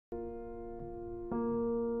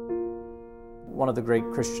one of the great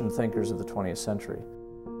Christian thinkers of the 20th century.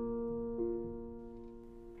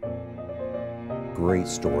 Great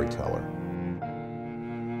storyteller.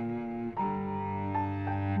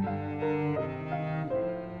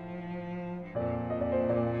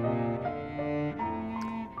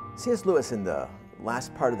 C.S. Lewis in the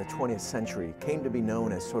last part of the 20th century came to be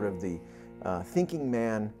known as sort of the thinking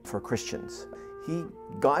man for Christians. He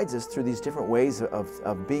guides us through these different ways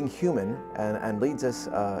of being human and leads us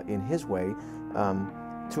in his way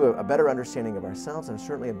to a better understanding of ourselves and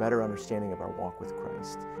certainly a better understanding of our walk with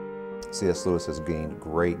Christ. C.S. Lewis has gained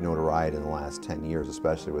great notoriety in the last 10 years,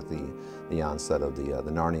 especially with the onset of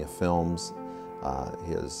the Narnia films.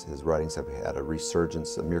 His writings have had a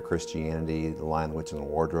resurgence of Mere Christianity, The Lion, the Witch, and the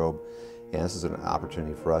Wardrobe, and this is an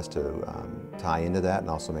opportunity for us to tie into that and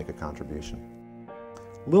also make a contribution.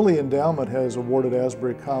 Lilly Endowment has awarded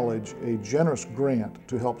Asbury College a generous grant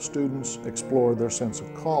to help students explore their sense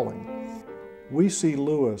of calling. We see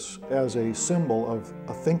Lewis as a symbol of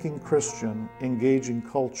a thinking Christian engaging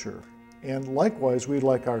culture, and likewise we'd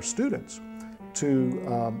like our students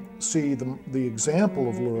to see the example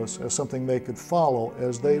of Lewis as something they could follow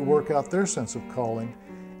as they work out their sense of calling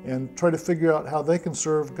and try to figure out how they can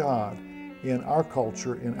serve God in our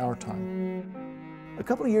culture, in our time. A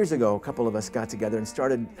couple of years ago, a couple of us got together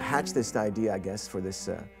and hatched this idea, I guess, for this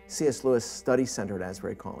C.S. Lewis Study Center at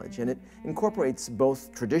Asbury College. And it incorporates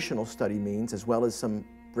both traditional study means as well as some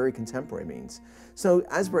very contemporary means. So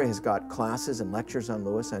Asbury has got classes and lectures on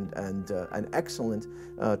Lewis and an excellent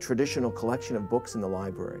traditional collection of books in the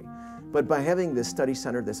library. But by having this study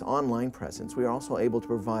center, this online presence, we are also able to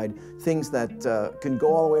provide things that can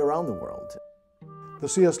go all the way around the world. The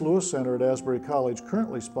C.S. Lewis Center at Asbury College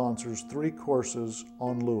currently sponsors 3 courses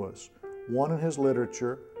on Lewis, one in his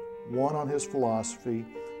literature, one on his philosophy,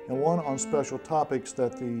 and one on special topics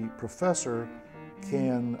that the professor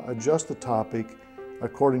can adjust the topic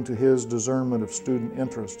according to his discernment of student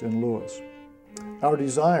interest in Lewis. Our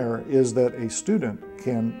desire is that a student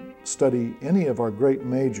can study any of our great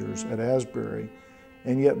majors at Asbury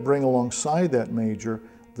and yet bring alongside that major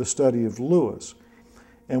the study of Lewis.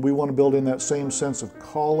 And we want to build in that same sense of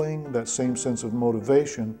calling, that same sense of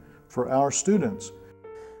motivation for our students.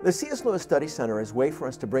 The C.S. Lewis Study Center is a way for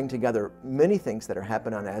us to bring together many things that are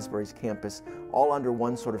happening on Asbury's campus, all under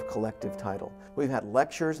one sort of collective title. We've had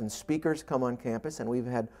lectures and speakers come on campus, and we've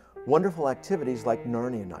had wonderful activities like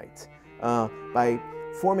Narnia Night. By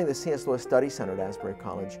forming the C.S. Lewis Study Center at Asbury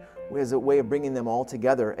College, is a way of bringing them all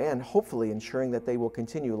together and hopefully ensuring that they will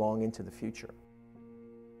continue long into the future.